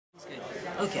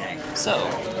Okay, so,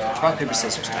 rock, paper,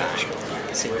 scissors, match.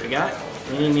 Let's see what we got.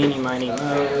 Meeny, meeny, miny, mo.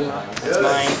 That's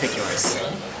mine, pick yours.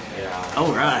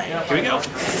 Alright, here we go.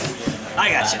 I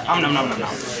got you. Nom nom nom nom nom.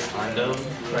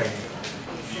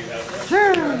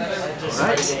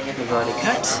 Alright, we've already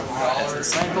cut. That's the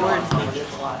sideboard.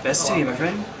 Best to you, my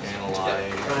friend.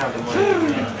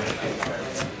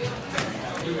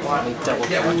 Let me double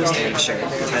count just to make sure,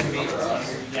 because I've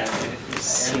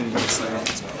seen this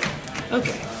one.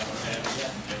 Okay.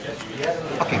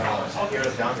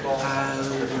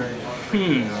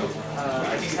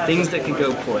 Things that could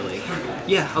go poorly.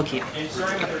 Yeah, I'll keep.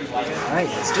 Alright,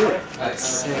 let's do it. Let's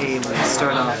say we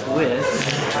start off with...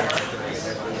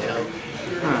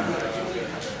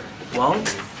 Walled?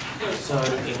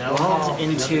 Walled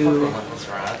into...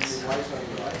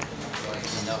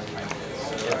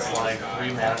 It's like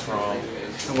 3 mana from...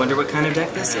 I wonder what kind of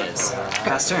deck this is.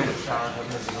 Pass turn.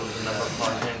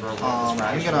 I'm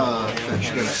gonna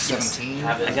fetch you at 17. I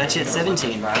got you at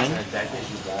 17, Ryan.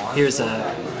 Here's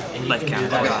a life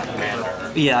count.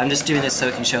 Yeah, I'm just doing this so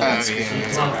it can show on screen.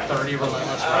 It's on 30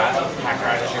 Relentless Wrath. Pack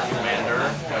Rat is your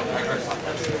commander.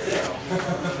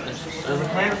 Does the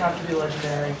commander have to be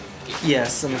legendary?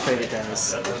 Yes, I'm afraid it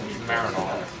does.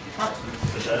 Marinol.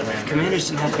 Commanders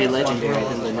didn't have to be legendary,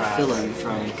 then the villain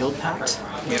from Guild Pact.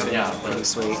 Yeah, Pretty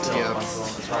sweet. Yeah.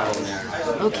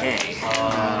 Okay.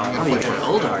 Oh, you got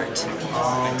old art.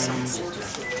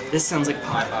 This sounds like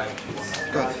pot.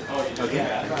 Good. Okay.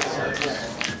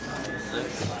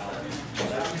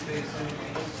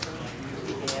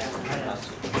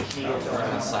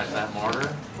 Inside that martyr.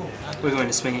 We're going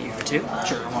to swing at you for 2?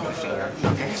 Sure, I'm on my feet.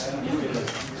 Okay.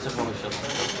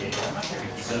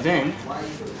 And then...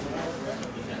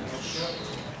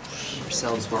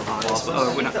 ourselves will pause.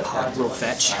 Oh, we're not pause, we'll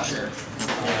fetch. Sure.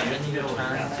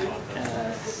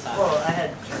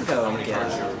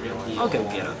 I'll go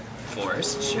get a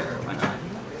forest. Sure, why not?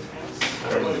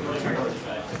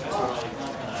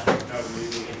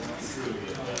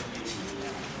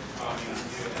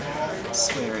 I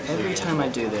swear, every time I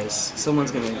do this,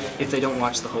 someone's gonna, if they don't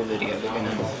watch the whole video, they're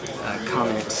gonna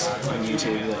comment on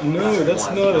YouTube that, no, that's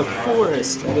not a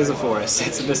forest. It is a forest.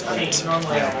 It's a misprint.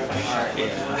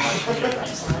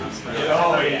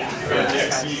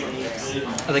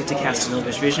 I'd like to cast an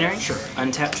Elvish Visionary. Sure.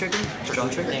 Untap trigger. Draw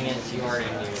trigger.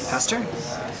 Pass turn.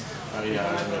 Oh, yeah.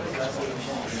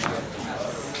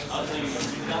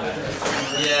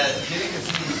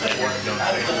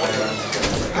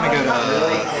 I'm gonna go to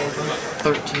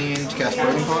 13 to cast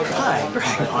Burning Pod. Hi,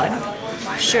 Burning Pod.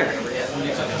 Sure.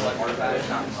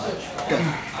 Good.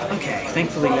 Okay,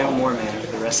 thankfully no more mana for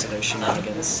the rest of those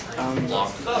shenanigans. 3, 4,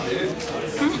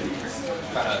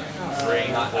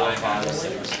 5,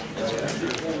 6.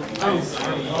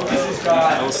 I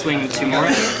will swing 2 more.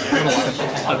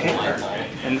 Okay.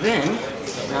 And then,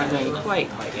 we're not doing quite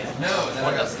yet.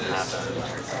 What doesn't happen?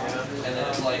 And then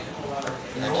it's like...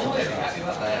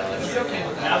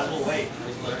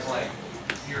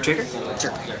 Trigger?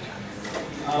 Sure.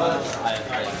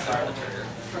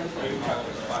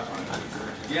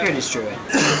 Heritage Druid.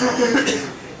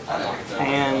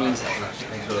 And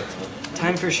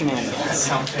time for shenanigans.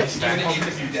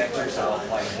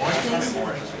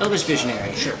 Elvish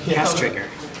Visionary. Sure. Cast trigger.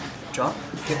 Draw. I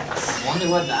wonder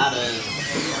what that is.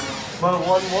 But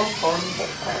one more party.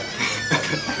 I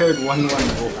heard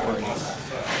 1/1 wolf party.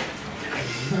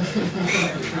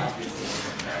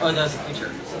 Oh, that's a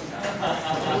picture.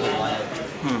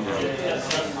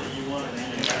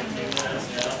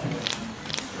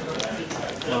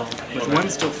 Well, with one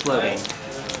still floating.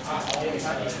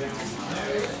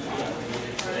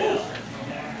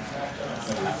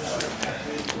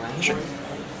 Sure.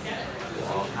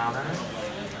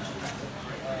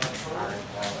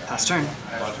 Pass turn.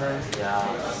 Yeah.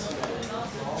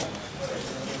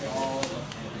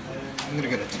 I'm gonna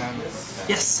go to 10.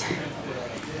 Yes.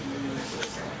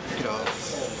 Get a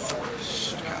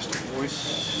cast a voice.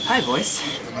 Hi, voice.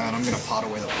 And then I'm gonna pot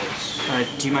away the voice.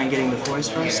 Do you mind getting the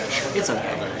forest first? Yeah, sure. It's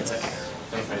okay. It's okay.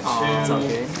 It's all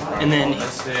good. And then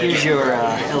here's your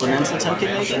elemental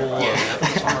token, maybe? Yeah.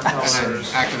 And then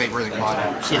activate Breathing Pod.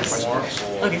 Yes.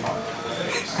 Okay.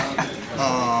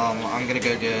 I'm gonna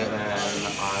go get...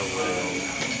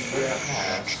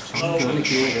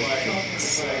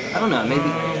 I don't know,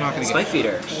 maybe Spike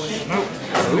Feeder. Nope.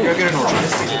 I'm gonna go get an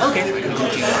Orchard. Okay.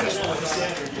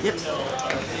 Yep.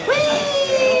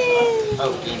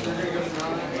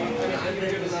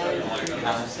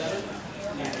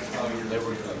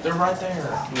 They're right there.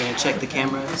 I'm gonna check the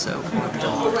camera, so.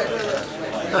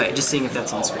 Okay, just seeing if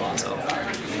that's on screen, so.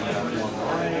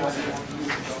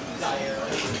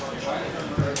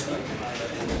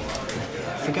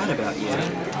 Forgot about you.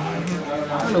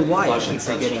 don't know why I keep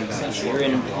forgetting about here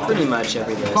in pretty much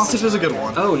every list. Pontiff is a good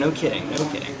one. Oh, no kidding, no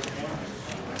kidding.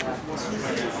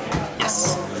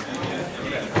 Yes.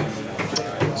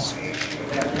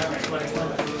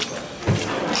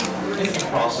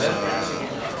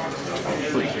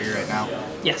 Free for you right now.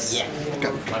 Yes. Yeah.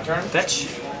 Go. My turn? Fetch.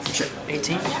 Sure.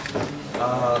 18.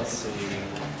 Let's see.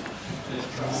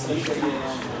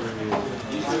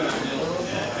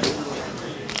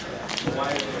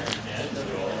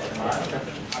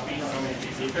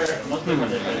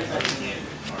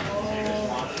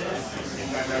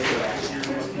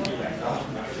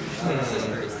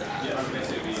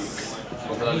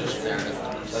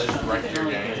 That is right here,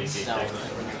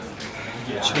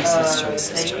 Choices.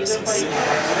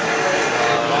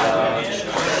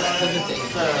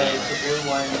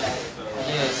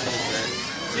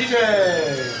 CJ!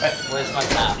 Where's my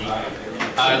cap?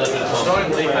 I left it at home. I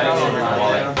didn't even bring my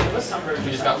wallet. We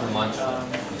just got from lunch.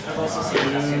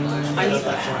 I need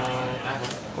that.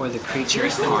 Or the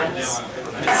creature's haunts.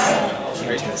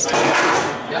 Fantastic.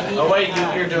 Oh wait,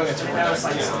 you're doing it too.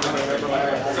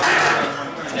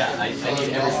 Yeah, I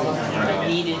need every single thing. I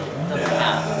needed the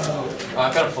cap. Oh,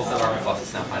 I've got a full set of armor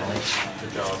classes now, finally.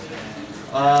 Good job.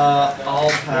 I'll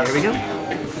pass. There we go.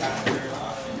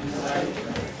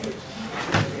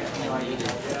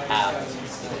 Cap.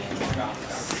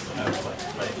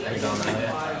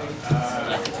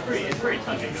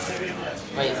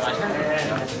 Wait, it's my turn?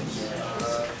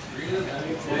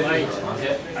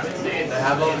 They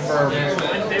have them for.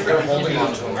 They're holding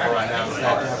on to them for right now. They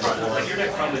have to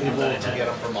have people to get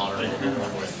them for modern.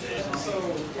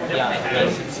 Yeah,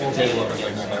 we'll take a look at it.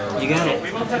 You got it.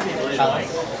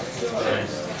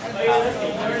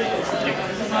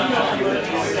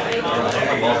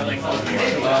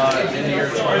 Into your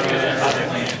turn.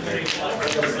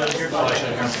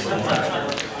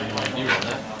 You run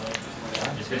that.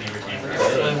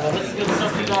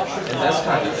 In this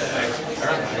kind of thing.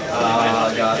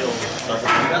 Got it.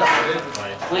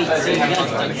 Wait, so you gotta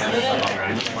split it?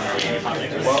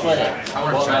 Split it. I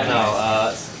want to try no,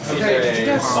 Okay, did you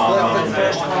guys split the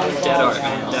first one? Dead art,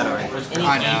 man. Dead art. I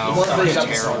know. It's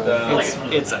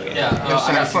terrible. It's okay. Yeah, I'm gonna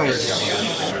sacrifice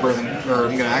Birthing, or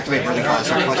I'm gonna activate Birthing Cloud,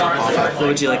 sacrifice Pontiff. What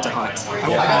would you like to hunt? I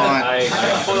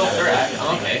want foil threat.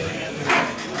 Okay.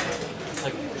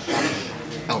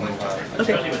 Element.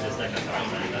 Okay.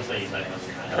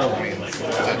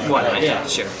 What? Yeah,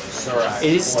 sure.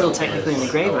 It is still technically in the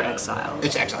grave or exiled?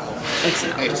 It's exiled.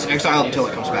 Exiled. It's exiled until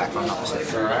it comes back, if I'm not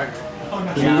mistaken.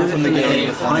 Now from the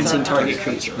game, hunting target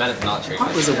creature. That is not true.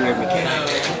 That was a weird mechanic.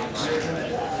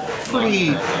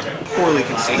 Pretty poorly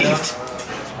conceived.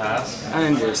 Pass.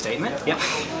 Understatement. Yep.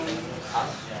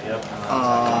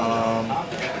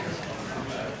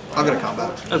 I'll go to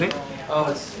combat. Okay.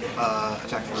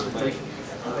 Attack for 3.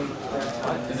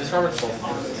 Is this Robert Soul?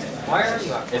 Why are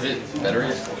you up? Is it better?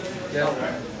 Yeah.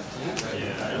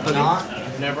 Not?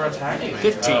 You've never attacked me.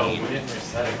 15. Yeah,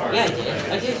 I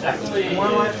did. I did. Why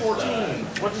am I 14?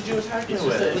 What did you attack me with?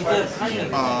 With the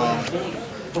timing.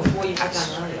 Before you got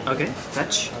down. Okay.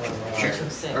 Fetch. Sure.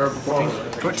 Or 14.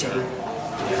 14.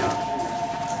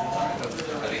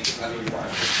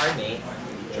 Pardon me.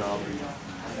 Job.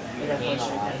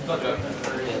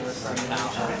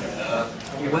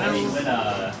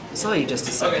 Well, saw you just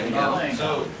a second ago.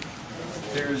 So,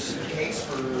 There's a case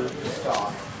for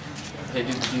stock. hey,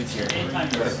 dude's here. I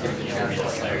did,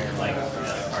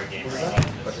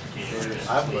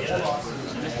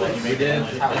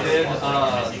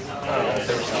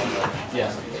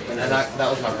 yeah. And that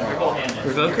was my point.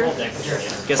 Revoker?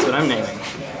 Guess what I'm naming?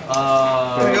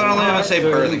 We're going to leave and say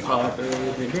Birthing.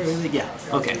 Yeah.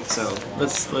 Okay. So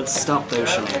let's stop those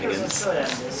shenanigans.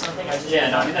 Yeah,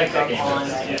 no, I mean, that game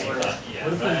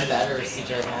Would have been better if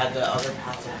CJ had the other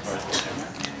passive card.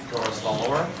 Doors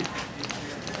follower.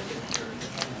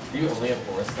 You only have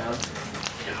forest down?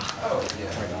 Oh,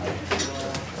 yeah.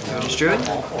 Heritage Druid?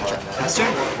 Master?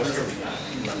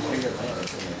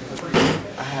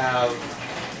 I have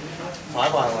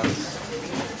 5 islands.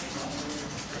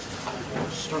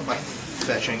 Start by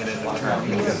fetching it into turn. I'm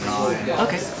gonna go 9.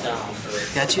 Okay.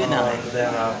 Got you at 9.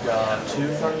 Then I've got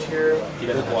 2 frontier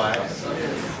big blacks.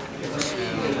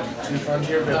 2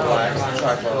 frontier big blacks,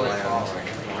 tripod lands.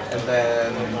 And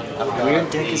then I've got Weird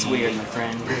deck is weird, my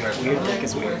friend. Weird deck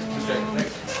is weird. I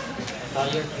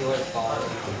thought your pure fall.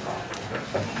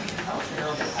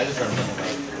 I just remember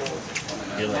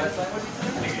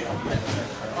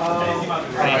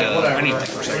I need that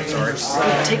for a second, sorry.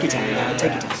 Take your time, man.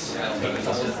 Take your time.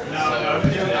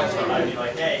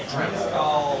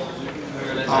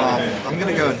 I'm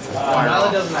gonna go and fire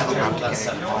off Abrupt Decay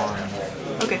on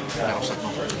Okay. Nettle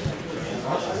Sentinel.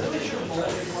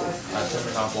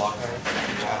 not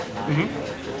blocking.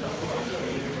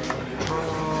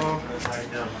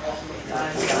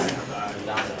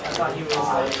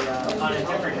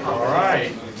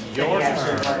 Alright, your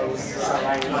turn.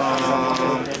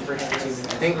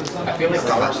 I feel like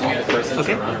Robert's the person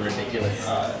Okay. to run a ridiculous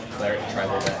cleric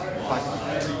tribal deck.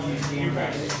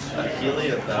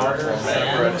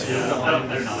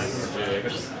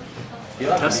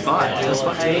 Tough spot to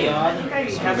be in.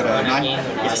 We'll go to 9.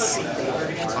 Yes.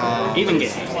 Even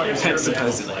game,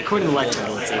 supposedly. According to Light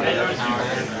Total, it's even.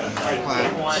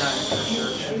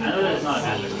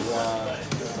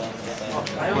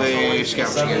 Play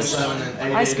Scavenging Ooze.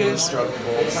 Hi, Scoos. 6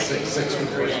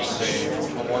 with Reclamation Sage.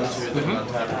 1, 2, then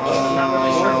untap.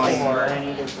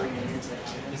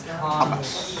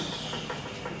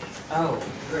 Oh.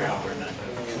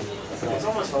 It's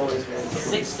almost always been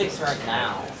 6/6 right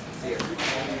now. And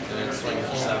then swing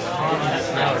for 7.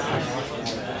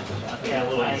 Yeah, a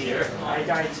little easier. I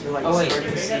died to like Oh wait,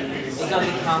 starting to see. it got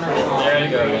the counter. There you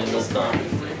go, Randall's done.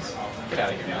 Get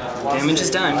out of here. Damage is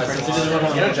done. You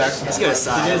know Jackson. Let's go to He's been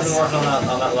sides. working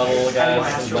on that level,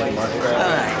 guys, since like March.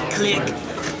 Alright, click.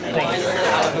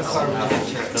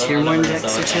 Tier 1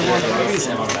 decks or Tier 1 parties.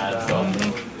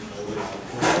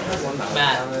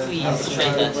 Matt, please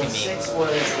trade that to me.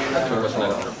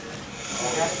 I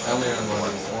only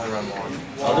run one.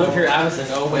 I'll do it for your Avison.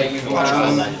 Oh wait, you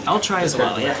I'll try as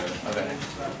well, yeah. Okay.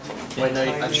 Wait, no,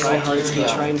 I try hard, it's gonna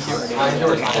try and hard.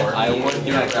 I would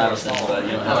do it for Avison, but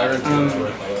you know how I run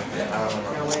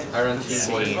I run 2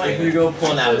 boys. If you go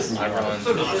pull an Avison, I run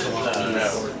 3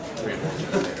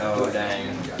 oh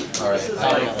dang. Alright.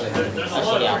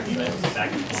 Actually, yeah.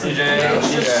 CJ,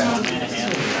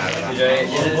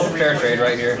 this is a fair trade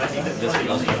right here.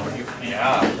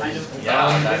 Yeah,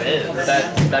 that is.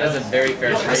 That is a very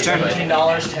fair trade. Nice turn. $15,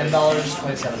 $10,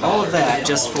 $27. All of that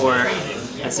just for,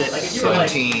 that's it.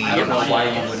 17. I don't know why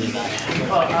you wouldn't.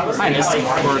 Hi, Misty.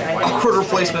 Awkward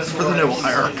replacements for the Noble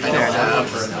Hierarch. I don't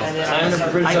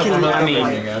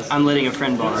have. I'm letting a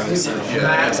friend borrow, so.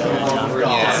 Yeah.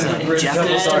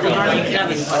 Japanese Starting Army?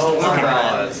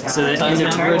 So that end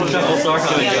of turn, go and do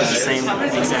the same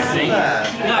exact thing.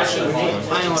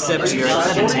 Except you're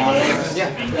at 15.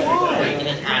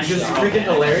 It's freaking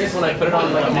hilarious when I put it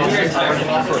on like a entire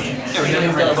offer.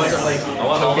 Everything's got a bunch of like, I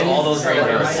want all those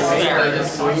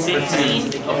rangers.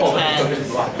 15, 10,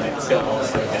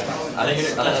 I think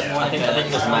it's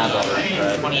mad over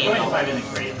 28.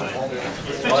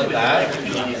 like that.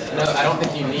 No, I don't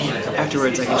think you need.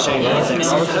 Afterwards, I can show you what things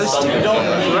are supposed to.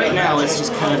 Right now, it's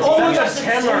just kind of. Oh, it's a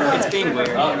Timber! It's being weird.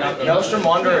 Maelstrom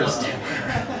Wanderers.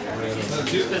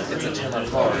 It's a 10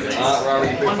 card. Robert,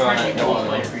 you prefer on it.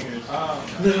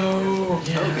 No.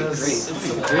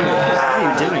 What are you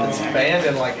doing? It's banned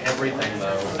in like everything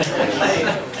though.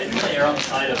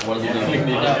 What is it doing?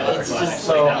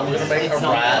 So I'm gonna make a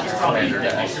rat commander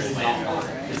deck.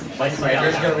 My commander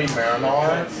is gonna be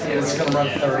Marinar, and it's gonna run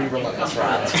 30 relentless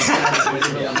rats.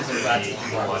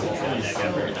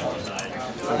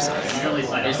 I'm sorry.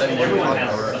 You said more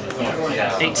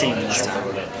than 18 this time. I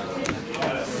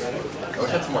wish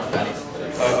I had some more fatty.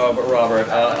 but Robert,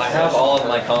 I have all of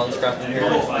my cons crafted here.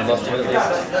 I'd love to at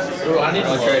least. Ooh, I need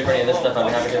I'll to trade for any of this stuff. I'd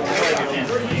be happy to.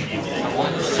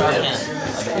 Sarkan.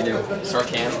 I bet you do.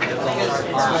 Sarkan.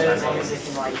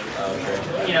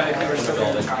 You know, if you were still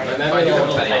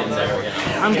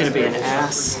I'm gonna be an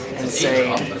ass and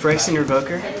say Phyrexian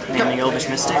Revoker, naming Elvish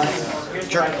Mystic.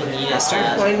 Sure. Master.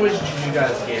 What language did you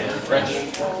guys get? French.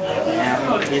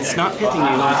 Yeah, it's not pithing you.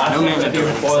 No mana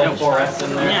abilities. Foil No. 4S in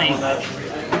there. Nine.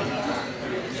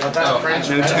 Not that French.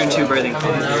 No turn 2 birthing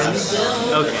pond.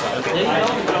 Okay.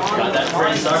 Got that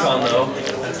French Sarkon though.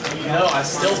 No, I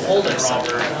still pulled it,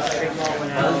 Robert.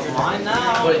 Mine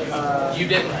now. But you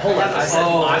didn't pull it. I said I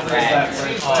pulled that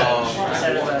French.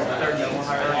 instead of a 30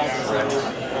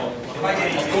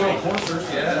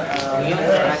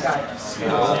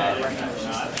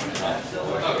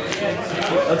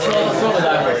 Let's roll the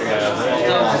die for you guys.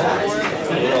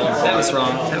 That was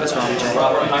wrong, Jay.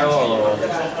 Robert, high roll or low roll?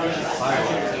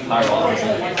 High roll.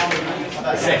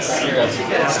 6. Here goes.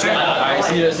 Alright,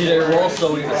 see the roll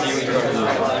so we can see what you're going to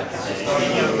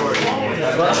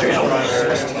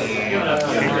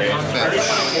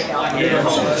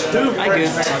I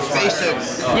good. Basic.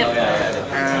 Yep.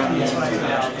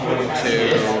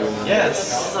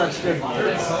 Yes.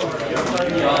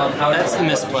 That's the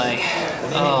misplay.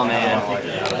 Oh man.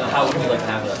 How would you like to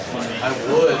have that? I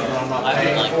would, but I'm not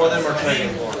paying for them or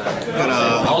trading for them.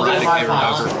 I'll do high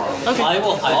five. Okay. I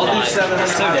will high I'll do five. 700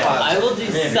 high five. I will do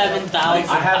 7,000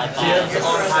 I have dibs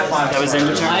on high five. That was in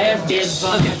the I turn. have dibs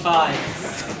on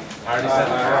 5. I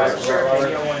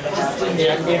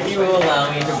If you will allow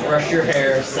me to brush your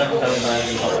hair 7 times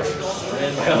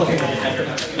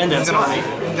And that's fine.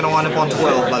 I'm gonna wind up on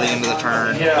 12 by the end of the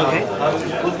turn. Yeah. Okay.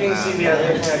 I'm looking to see the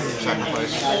other thing.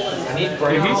 Sacrifice. I need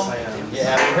Brave Lands.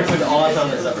 Yeah, pretty much all I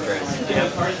found is upper trades.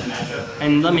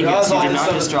 And let me guess, you did not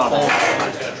just draw that.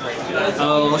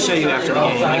 Oh, I'll show you after the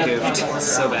game. I goofed.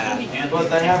 So bad. But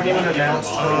they haven't even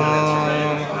announced. I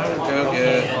would go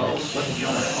get.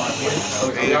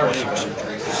 Okay.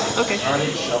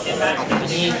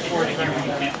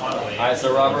 Alright,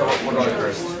 so Robert, we're going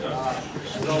first.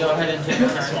 Go ahead and take your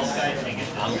turn.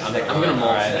 I'm gonna mull.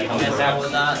 I'm gonna tap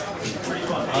with that.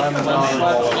 I'm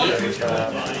Windswept Heath. Go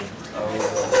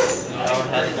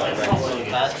ahead and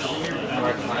fetch.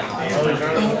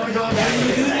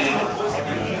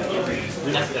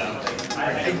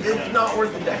 It's not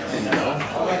worth the deck.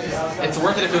 It's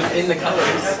worth it if it was in the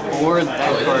colors. Or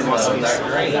that card wasn't.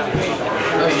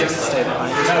 Oh, you just stay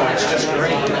behind. No, it's just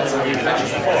green. That's how you fetch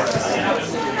it before.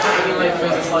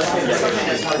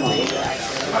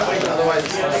 Otherwise,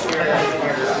 it's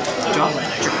Drop.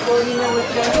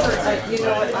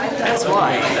 That's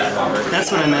why.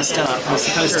 That's what I messed up. I was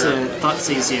supposed to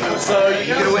Thoughtseize you. So you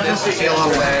get a witness to seal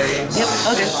today. Yep,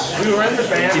 okay. We were in the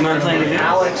band. Do you mind playing a game?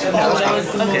 Alex and Camera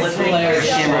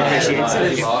appreciates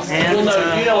it. And, you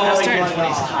know how last he turn. was when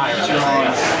he's tired.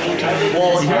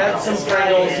 Well, he had some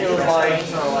Pringles. He was like,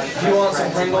 "Do you want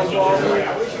some Pringles, Walter?"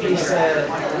 He said,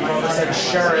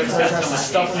 "Sure." And so he tries to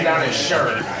stuff him down his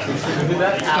shirt.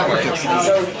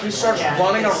 So he starts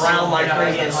running around like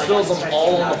crazy and spills them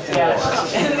all on the floor.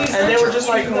 And they were just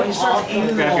like, when he starts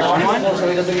eating them all on the floor so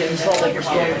he doesn't get in trouble for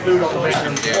spilling food on the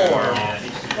basement floor.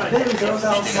 Then he goes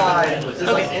outside,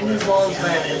 like in his mom's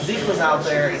van, and Zeke was out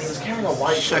there, and he was carrying a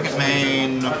white Second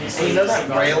main. And you know that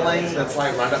railing that's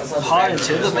like right outside the Hard van?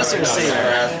 to the Mr.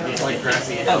 Sailor. It's like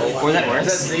grassy. Oh, or that Is that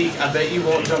works. Zeke? I bet you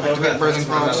won't jump over that Birthing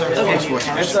process.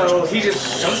 And so he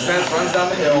just jumps fence, runs down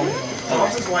the hill,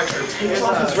 pops his white shirt, takes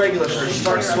off his regular shirt,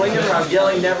 starts swinging around,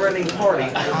 yelling "never-ending party."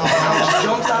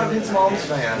 Jumps out of his mom's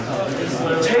van,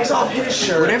 takes off his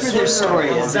shirt, Whatever their swings story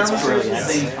around, is, down it's the stairs with brilliant.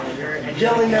 Zeke,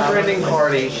 yelling "never-ending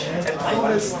party."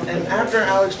 And after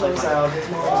Alex jumps out, his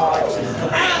mom's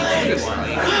like, "Alex,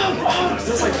 come on!" This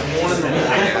is like 1 in the morning.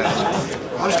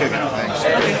 I'll just go get things.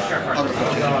 I'll go for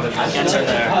I got you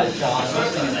there.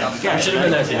 Yeah, I should have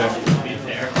been there, Cedar.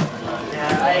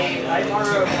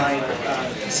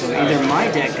 So either my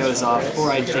deck goes off, or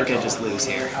I think I just lose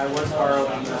here.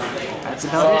 That's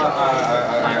about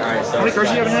Alright, so. How many cards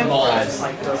do you have in hand? it. I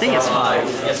think it's 5.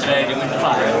 Yesterday, doing 5.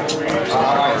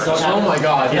 Alright, so Oh my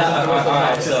god. Yeah,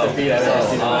 alright, so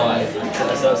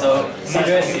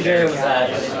Cedar was at,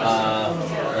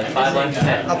 like 5 on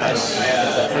 10. Alright,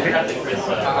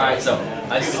 so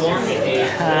I swung a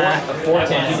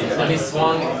 4-10, and he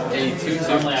swung a 2-2,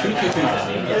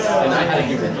 and I had a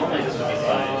human.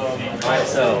 Alright,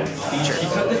 so he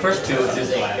took the first 2, which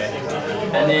is 8.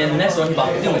 And then the next one he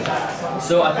blocked the human.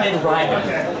 So I played Ryan.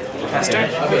 Faster?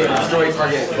 Okay, destroy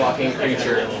target blocking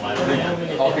creature.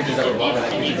 All creatures that were blocking that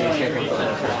creature gain champion for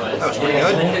that turn. That was pretty And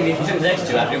good. then he took the next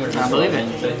 2 after human. I believe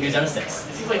it. So he was down to 6.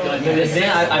 Then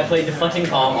I played Deflecting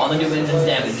Calm on the new engine's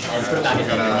damage and put it back in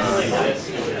damage.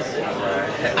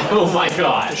 Oh my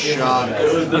gosh! Shot.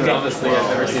 It was the dumbest thing I've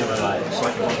ever seen in my life. So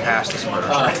I can pass this murder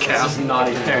It's track out. just not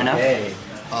even Fair enough. okay.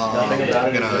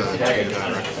 I'm gonna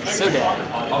So dead.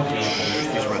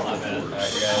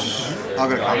 I'll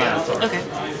go to combat. Okay.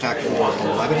 Attack for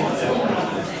 11.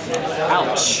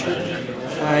 Ouch.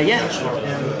 Yeah.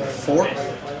 4.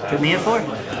 Put me at 4.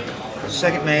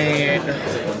 Second main.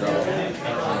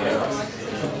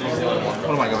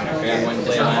 What am I going to?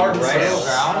 hard to say.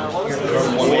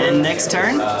 And next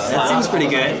turn? That seems pretty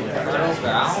good.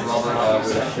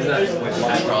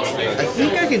 I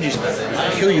think I can just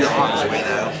kill you the honest way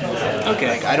though.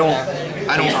 Okay. I don't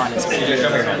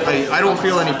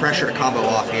feel any pressure to combo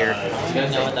off here.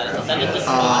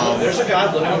 There's a guy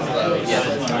looking for those.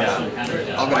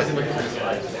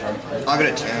 I'll get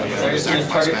a 10.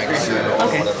 Sacrifice max.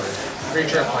 Okay.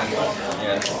 Creature fine.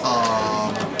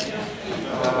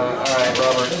 Alright,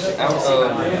 Robert.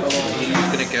 He's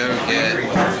gonna go get.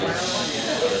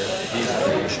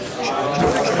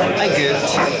 I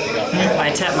goofed. I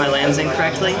tapped my lands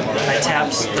incorrectly. I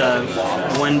tapped the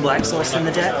 1 black source in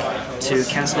the deck to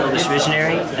cast an Elvish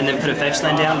Visionary, and then put a fetch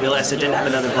land down, realized I didn't have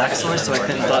another black source, so I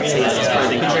couldn't Thoughtseize this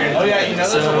Birthing card. Oh yeah, you know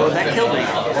So that killed me.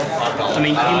 I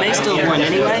mean, you may still win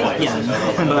anyway, yeah,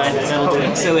 but that'll do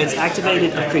it. So it's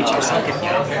activated of creatures, okay.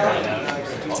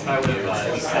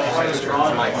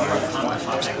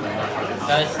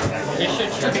 Guys, you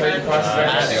should check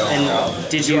And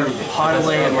did you pot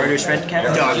away a Murderous Red Cat?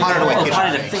 No, I potted away Oh, Kitchen.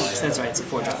 potted a Phoenix. That's right. It's a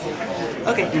 4-drop.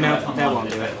 Okay, no, that won't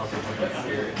do it.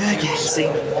 Okay, see,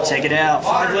 check it out.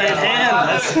 5-land hand.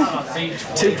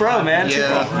 That's 2 pro, man. 2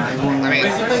 Yeah. pro. I mean,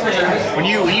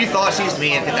 when you thought seized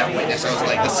me and hit that witness, I was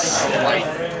like, this is like,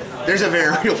 there's a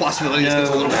very real possibility this gets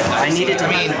a little bit nuts. I needed to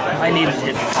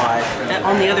hit the pod.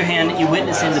 On the other hand, you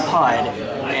witness into pod,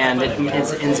 and it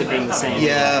ends up being the same.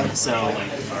 Yeah. So,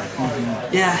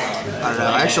 yeah. I don't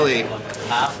know. Actually,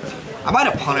 I might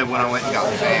have punted when I went and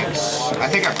got Fangs. I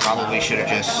think I probably should have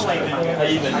just.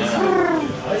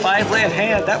 5-land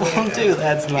hand. That won't do.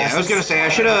 That's nice. Yeah, I was gonna say I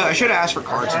should have asked for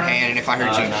cards in hand, and if I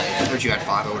heard you had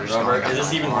 5, I would have just gone. Is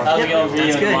this even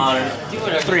That's good.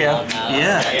 3-0.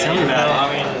 Yeah, tell me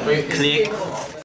about it. Click.